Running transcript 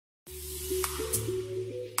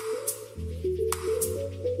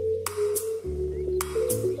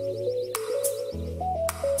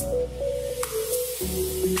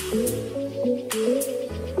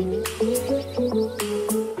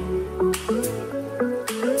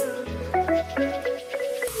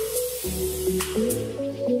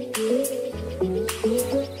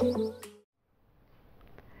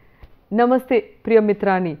Namaste, Priya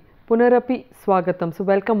Mitrani. Punarapi Swagatam. So,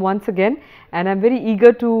 welcome once again, and I'm very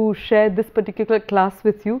eager to share this particular class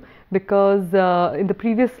with you because in the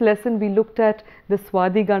previous lesson we looked at the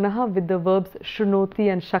Swadi Ganaha with the verbs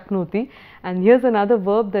Shrunoti and Shaknoti, and here's another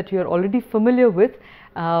verb that you're already familiar with.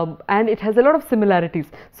 And it has a lot of similarities.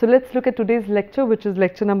 So, let's look at today's lecture, which is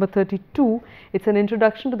lecture number 32. It's an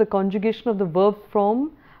introduction to the conjugation of the verb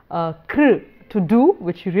from kr, to do,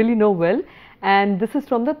 which you really know well, and this is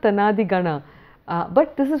from the Tanadi Gana.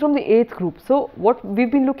 But this is from the 8th group. So, what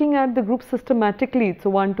we've been looking at the group systematically. So,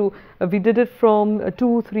 1, 2, we did it from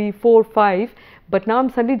 2, 3, 4, 5, but now I'm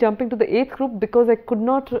suddenly jumping to the 8th group because I could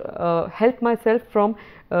not help myself from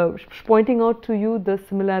pointing out to you the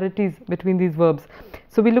similarities between these verbs.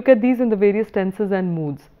 So, we look at these in the various tenses and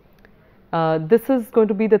moods. This is going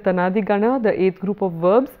to be the Tanadi Gana, the 8th group of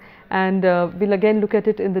verbs, and we'll again look at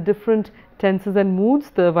it in the different tenses and moods,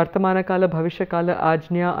 the Vartamana Kala, Bhavishya Kala,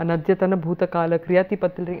 Ajnya, Anadyatana, Bhuta Kala, Kriyati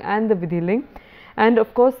Patilling and the Vidhiling. And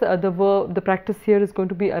of course, the practice here is going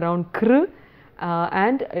to be around kr,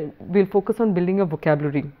 and we'll focus on building a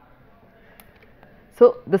vocabulary.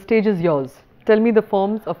 So, the stage is yours. Tell me the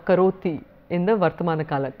forms of karoti in the Vartamana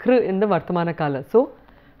Kala, kr in the Vartamana Kala. So,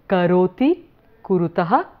 karoti,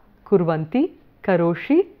 kurutaha, kurvanti,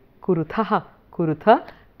 karoshi, kuruthaha, kurutha,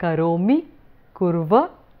 karomi, kurva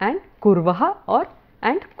and kurvaha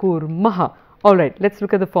and kurmaha. Alright, let's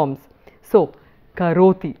look at the forms. So,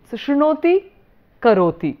 karoti. So, shrunoti,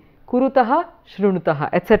 karoti, kurutaha, shrunutaha,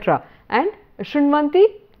 etc. And shrunvanti,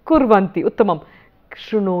 kurvanti. Uttamam.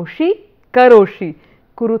 Shrunoshi, karoshi,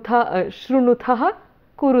 kurutha, shrunuthaha,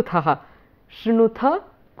 kuruthaha, shrunutha,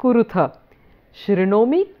 kurutha,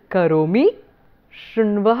 shrunomi, karomi,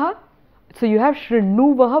 shrunvaha. So, you have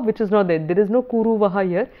shrinuvaha, which is not there. There is no kuruvaha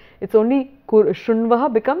here. It's only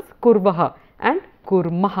shrunvaha becomes kurvaha and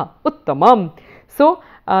kurmaha. Uttamam. So,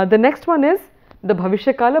 the next one is the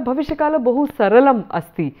Bhavishya Kala. Bhavishya Kala bahu saralam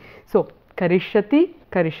asti. So, karishyati,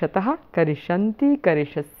 karishataha, karishanti,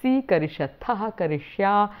 karishasi, karishathaha,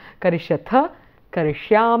 karishya, karishatha,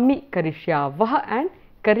 karishyami, karishyavaha and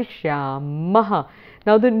karishyamaha.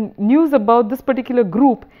 Now, the news about this particular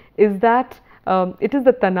group is that it is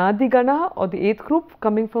the Tanadi Gana or the 8th group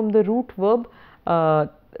coming from the root verb,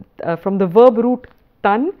 from the verb root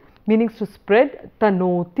tan, meaning to spread,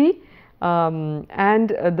 tanoti, and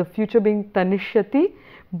the future being tanishyati.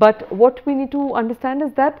 But what we need to understand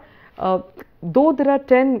is that though there are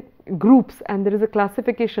 10 groups and there is a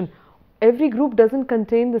classification, every group doesn't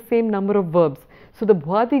contain the same number of verbs. So, the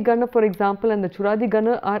Bhuadi Gana, for example, and the Churadi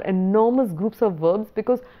Gana are enormous groups of verbs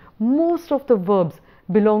because most of the verbs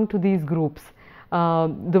belong to these groups.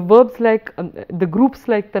 The verbs like the groups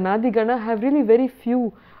like Tanadi Gana have really very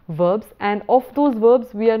few verbs, and of those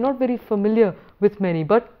verbs we are not very familiar with many,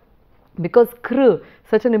 but because kr,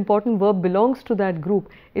 such an important verb, belongs to that group,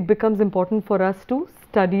 it becomes important for us to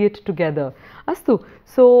study it together. Astu.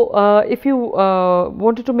 So, if you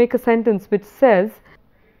wanted to make a sentence which says,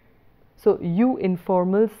 so you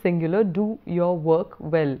informal singular do your work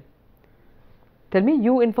well. Tell me,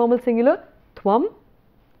 you informal singular, tvam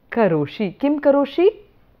karoshi. Kim karoshi?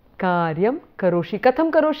 Karyam karoshi.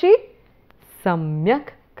 Katham karoshi? Samyak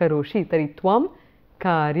karoshi. Tari tvam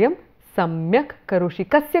karyam samyak karoshi.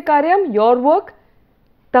 Kasya karyam? Your work.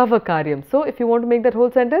 Tava karyam. So, if you want to make that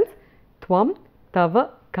whole sentence, tvam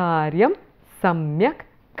tava karyam samyak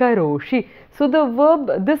karoshi. So, the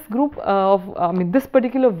verb, this group of, this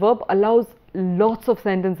particular verb allows lots of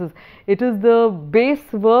sentences. It is the base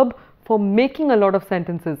verb for making a lot of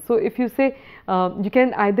sentences. So, if you say, you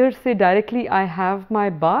can either say directly, I have my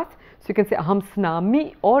bath. So, you can say aham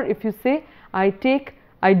snami, or if you say, I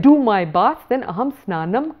do my bath, then aham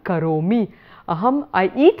snanam karomi. Aham,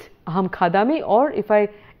 I eat, aham khadami, or if I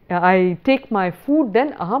take my food,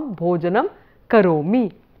 then aham bhojanam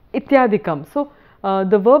karomi. Ityadikam. So,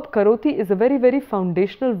 the verb karoti is a very, very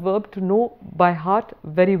foundational verb to know by heart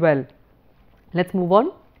very well. Let's move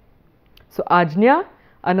on. So, ajnya,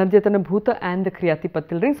 anadyatana bhuta and the kriyati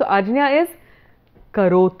patil ring. So, ajnya is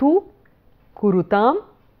karotu, kurutam,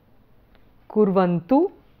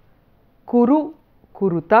 kurvantu, kuru,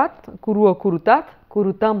 kurutat, kuru or kurutat,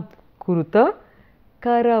 kurutam, kuruta,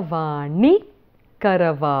 karavani,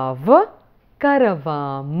 karavava,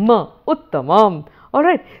 karavama. Uttamam.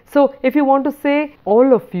 Alright. So, if you want to say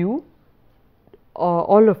all of you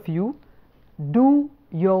do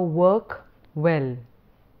your work well.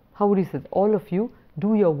 How would you say? All of you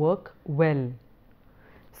do your work well.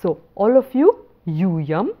 So, all of you,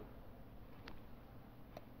 yuyam,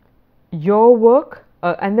 your work,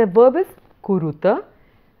 and the verb is kuruta,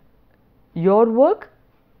 your work,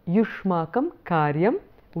 yushmakam karyam,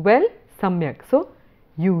 well, samyak. So,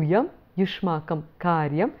 yuyam, Yushmakam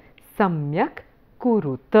karyam samyak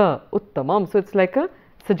kuruta. Uttamam. So it's like a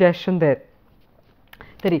suggestion there.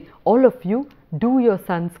 Tari, all of you do your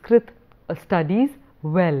Sanskrit studies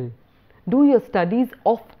well. Do your studies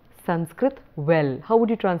of Sanskrit well. How would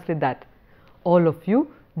you translate that? All of you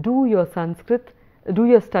do your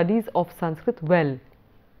studies of Sanskrit well.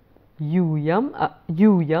 Yuyam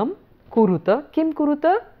kuruta. Kim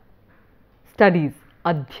kuruta? Studies.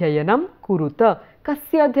 Adhyayanam kuruta.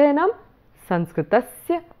 Kasya adhyayanam?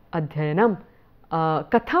 Sanskritasya adhyayanam.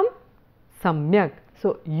 Katham? Samyak.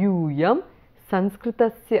 So, yuyam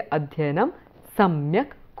Sanskritasya adhyayanam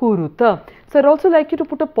samyak kuruta. So, I'd also like you to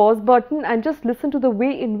put a pause button and just listen to the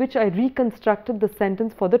way in which I reconstructed the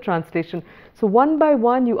sentence for the translation. So, one by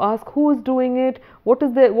one you ask who is doing it, what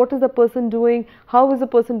is the person doing, how is the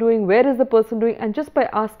person doing, where is the person doing, and just by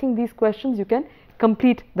asking these questions you can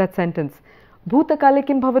complete that sentence. Bhutakale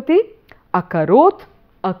kim bhavati? Akarot,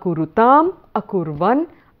 akurutam, akurvan,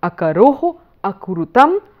 akaroho,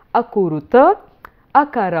 akurutam, akuruta,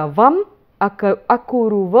 akaravam,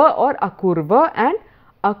 akuruva or akurva, and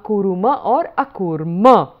akuruma or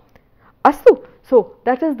akurma. Astu. So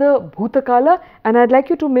that is the bhutakala, and I'd like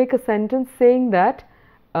you to make a sentence saying that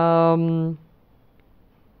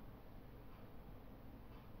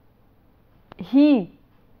he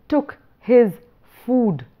took his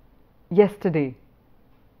food yesterday.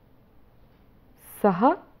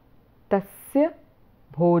 Saha tasya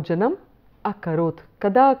bhojanam akarot.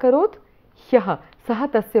 Kada akarot? Hyaha. Saha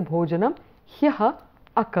tasya bhojanam hyaha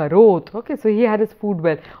akarot. Okay, so he had his food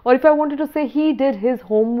well. Or if I wanted to say he did his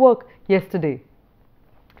homework yesterday.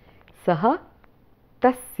 Saha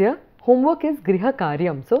tasya, homework is griha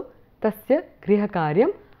karyam. So tasya griha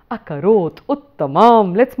karyam akarot.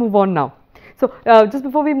 Uttamam. Let's move on now. So just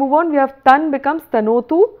before we move on, we have tan becomes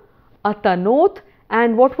tanotu, atanot,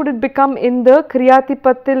 and what would it become in the kriyati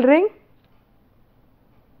pattil ring?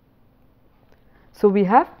 So we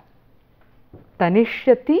have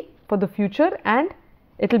tanishyati for the future, and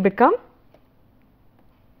it will become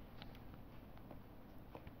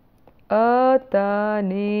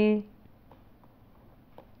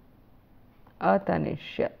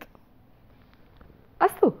atanishyat.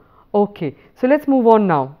 Astu. Okay, so let's move on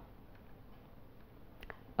now.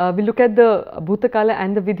 We look at the bhutakala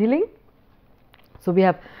and the vidhiling. So we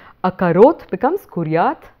have akarot becomes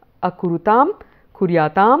kuryat, akurutam,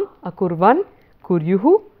 kuryatam, akurvan,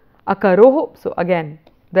 kuryuhu, akaroho. So again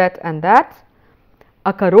that and that.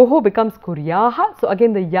 Akaroho becomes kuryaha. So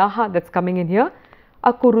again the yaha that's coming in here.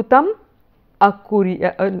 Akurutam,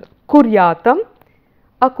 kuryatam,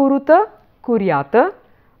 akuruta, kuryata,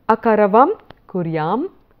 akaravam, kuryam,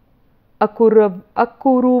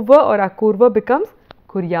 akuruva or akurva becomes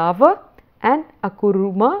kuryava, and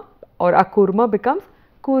akuruma or akurma becomes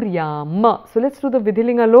kuryama. So let's do the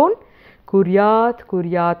vidhiling alone. Kuryat,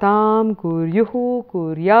 kuryatam, kuryuhu,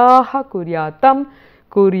 kuryaha, kuryatam,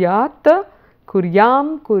 kuryat,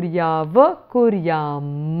 kuryam, kuryava,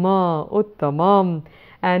 kuryama. Uttamam.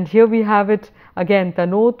 And here we have it again,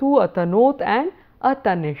 tanotu, atanot, and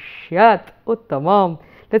atanishyat. Uttamam.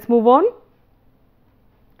 Let's move on.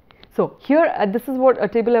 So here this is what a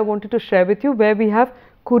table I wanted to share with you, where we have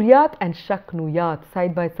kuryat and shaknuyat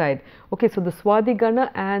side by side. Okay, so the swadigana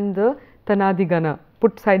and the tanadigana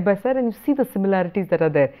put side by side, and you see the similarities that are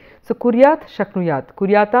there. So kuryat, shaknuyat,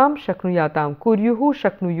 kuryatam, shaknuyatam, kuryuhu,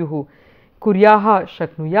 shaknuyuhu, kuryaha,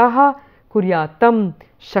 shaknuyaha, kuryatam,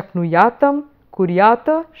 shaknuyatam,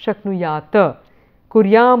 kuryata, shaknuyata,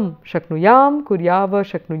 kuryam, shaknuyam, kuryava,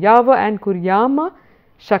 shaknuyava, and kuryama,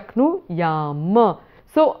 shaknuyama.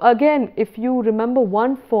 So again, if you remember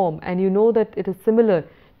one form and you know that it is similar,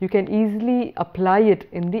 you can easily apply it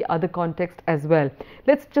in the other context as well.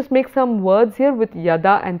 Let's just make some words here with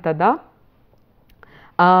yada and tada.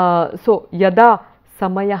 So yada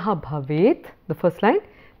samayaha bhavet, the first line,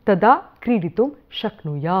 tada kriditum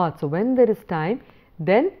shaknuyat. So when there is time,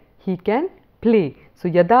 then he can play. So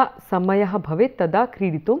yada samayaha bhavet tada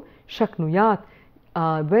kriditum shaknuyat.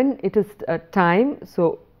 When it is time,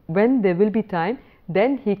 so when there will be time,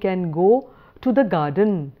 then he can go to the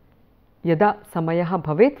garden. Yada samayaha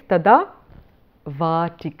bhavet tada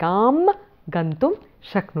vatikam gantum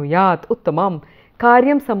shaknuyat. Uttamam.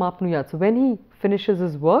 Karyam samapnuyat. So when he finishes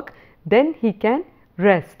his work, then he can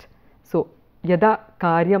rest. So yada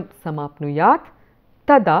karyam samapnuyat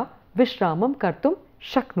tada vishramam kartum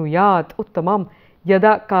shaknuyat. Uttamam.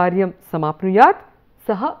 Yada karyam samapnuyat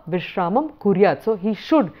saha vishramam kuryat. So he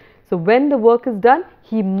should. So when the work is done,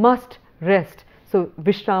 he must rest. So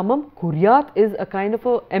vishramam kuryat is a kind of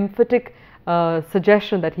a emphatic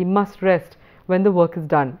suggestion that he must rest when the work is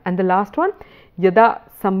done. And the last one, yada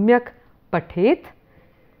samyak pathet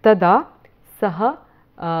tada saha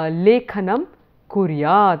lekhanam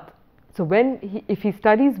kuryat. So when if he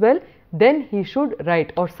studies well, then he should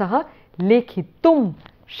write, or saha lekhitum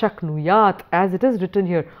shaknuyat, as it is written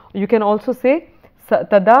here. You can also say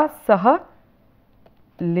tada saha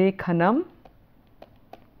lekhanam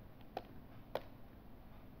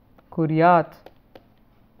kuryat.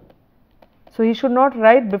 So he should not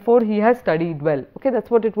write before he has studied well. Okay, that's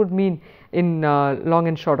what it would mean in long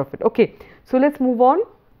and short of it. Okay, so let's move on.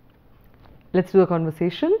 Let's do a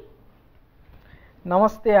conversation.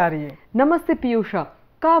 नमस्ते आर्ये. Namaste Piyusha.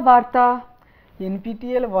 Ka varta?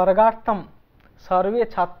 NPTEL वर्गार्थं सर्वे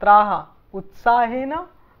छात्राः उत्साहेन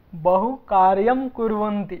बहु कार्यं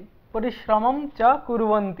कुर्वन्ति, परिश्रमं च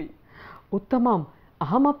कुर्वन्ति. उत्तमम्.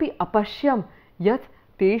 अहमपि अपश्यं यत्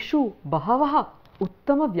तेषु बहवः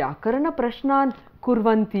उत्तमव्याकरणप्रश्नान्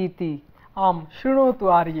कुर्वन्ति इति. आम्, शृणोतु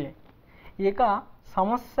आर्ये. एका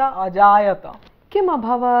समस्या अजायत. किम्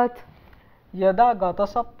अभवत्? यदा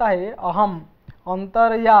गतसप्ताहे अहम्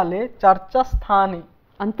अन्तर्जाले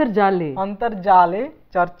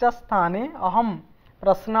चर्चास्थाने अहं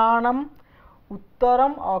प्रश्नानाम्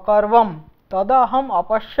उत्तरम् अकरवम्, तदा अहम्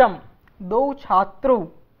अपश्यं द्वौ छात्रौ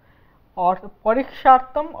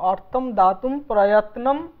परीक्षार्थम् अर्थं दातुं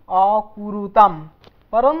प्रयत्नम् अकुरुताम्,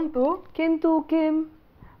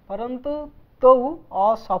 परन्तु तौ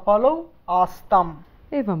असफलौ आस्ताम्.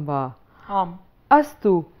 एवं वा? आम्.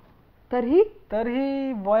 अस्तु, तर्हि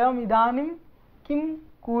वयम् इदानीं किं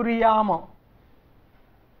कुर्याम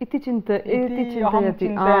इति चिन्तयति.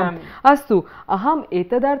 अस्तु, अहम्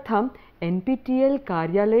एतदर्थं NPTEL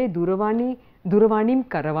कार्यालये दूरवाणीं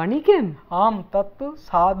करवाणि किम्? आम्, तत्तु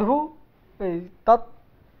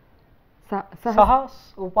सः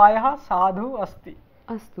उपायः साधु अस्ति.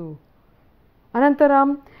 अस्तु, अनन्तरं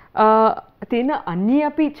तेन अन्ये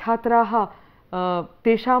अपि छात्राः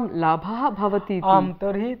तेषां लाभः भवति. आम्,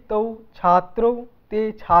 तर्हि तौ ते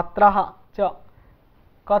छात्राः च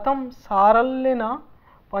कथं सारल्येन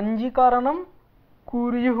पञ्जीकरणं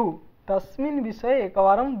कुर्युः तस्मिन् विषये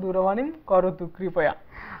एकवारं दूरवाणीं करोतु कृपया.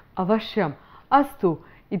 अवश्यम्. अस्तु,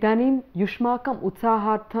 इदानीं युष्माकम्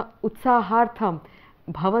उत्साहार्थं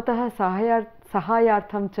भवतः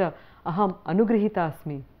सहायार्थं च अहम् अनुगृहीता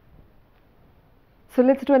अस्मि. So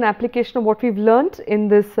let's do an application of what we've learnt in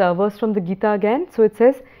this verse from the Gita again. So it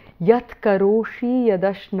says, Yat karoshi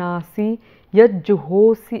yadashnasi yat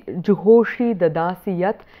juhoshi dadasi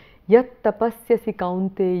yat tapasyasi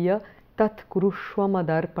kaunteya tat kurushva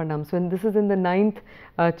madarpanam. So this is in the 9th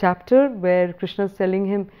chapter, where Krishna is telling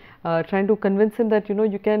him, trying to convince him that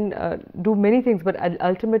you can do many things, but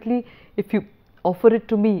ultimately if you offer it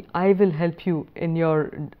to me, I will help you in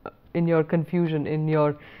your confusion, in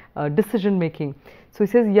your decision making. So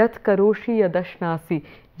he says yat karoshi yadashnasi.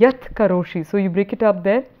 Yat karoshi. So you break it up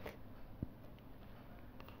there.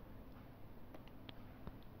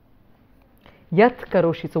 Yat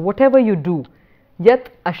karoshi. So whatever you do. Yat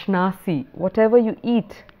ashnasi. Whatever you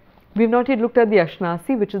eat. We have not yet looked at the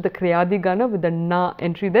ashnasi, which is the kriyadi gana with the na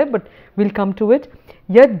entry there, but we'll come to it.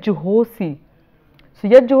 Yat juhosi. So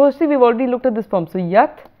yat juhosi, we've already looked at this form. So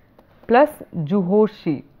yat plus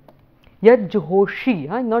juhoshi. Yat juhoshi,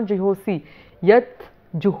 not juhosi. Yat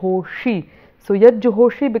juhoshi. So yat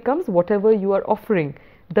juhoshi becomes whatever you are offering.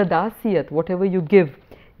 Dadasiyat, whatever you give.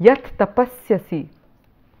 Yat tapasyasi,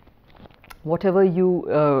 whatever you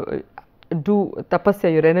do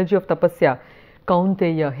tapasya, your energy of tapasya.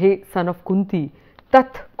 Kaunteya, hey son of Kunti.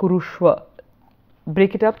 Tat kurushva.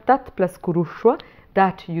 Break it up. Tat plus kurushva,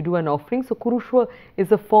 that you do an offering. So kurushva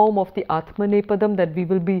is a form of the Atmanepadam that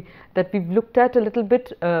we've looked at a little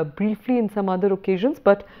bit briefly in some other occasions,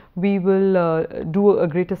 but we will do a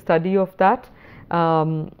greater study of that.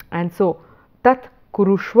 And so tat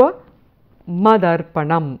kurushva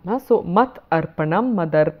madarpanam. So mat arpanam,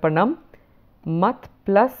 madarpanam, mat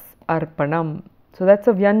plus arpanam. So that's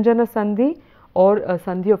a Vyanjana Sandhi, or a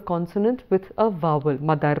Sandhi of consonant with a vowel,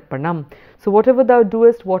 madarpanam. So whatever thou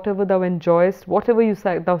doest, whatever thou enjoyest, whatever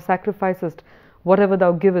thou sacrificest, whatever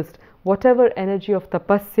thou givest, whatever energy of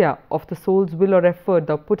tapasya, of the soul's will or effort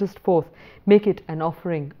thou puttest forth, make it an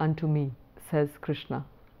offering unto me, says Krishna.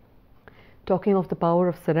 Talking of the power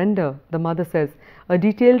of surrender, the mother says, a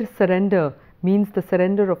detailed surrender means the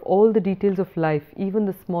surrender of all the details of life, even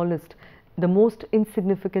the smallest, the most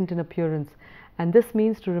insignificant in appearance. And this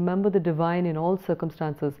means to remember the divine in all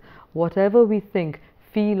circumstances. Whatever we think,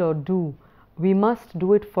 feel or do, we must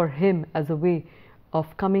do it for Him as a way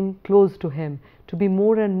of coming close to Him, to be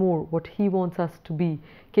more and more what He wants us to be,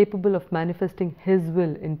 capable of manifesting His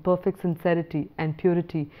will in perfect sincerity and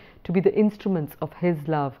purity, to be the instruments of His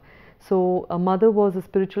love. So a mother was a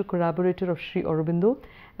spiritual collaborator of Sri Aurobindo,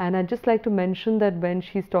 And I'd just like to mention that when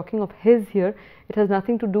she's talking of his here, it has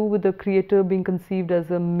nothing to do with the creator being conceived as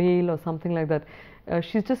a male or something like that.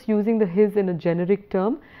 She's just using the his in a generic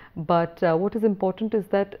term, but what is important is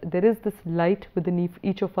that there is this light within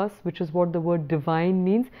each of us, which is what the word divine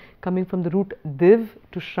means, coming from the root div,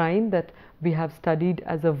 to shine, that we have studied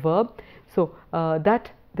as a verb. So that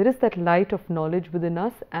there is that light of knowledge within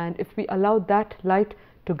us, and if we allow that light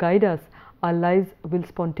to guide us, our lives will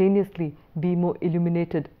spontaneously be more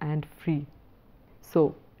illuminated and free.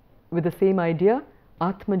 So with the same idea,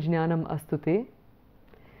 Atma Jnanam Astute.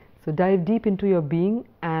 So dive deep into your being,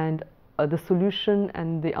 and the solution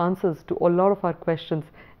and the answers to a lot of our questions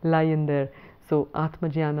lie in there. So Atma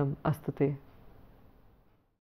Jnanam Astute.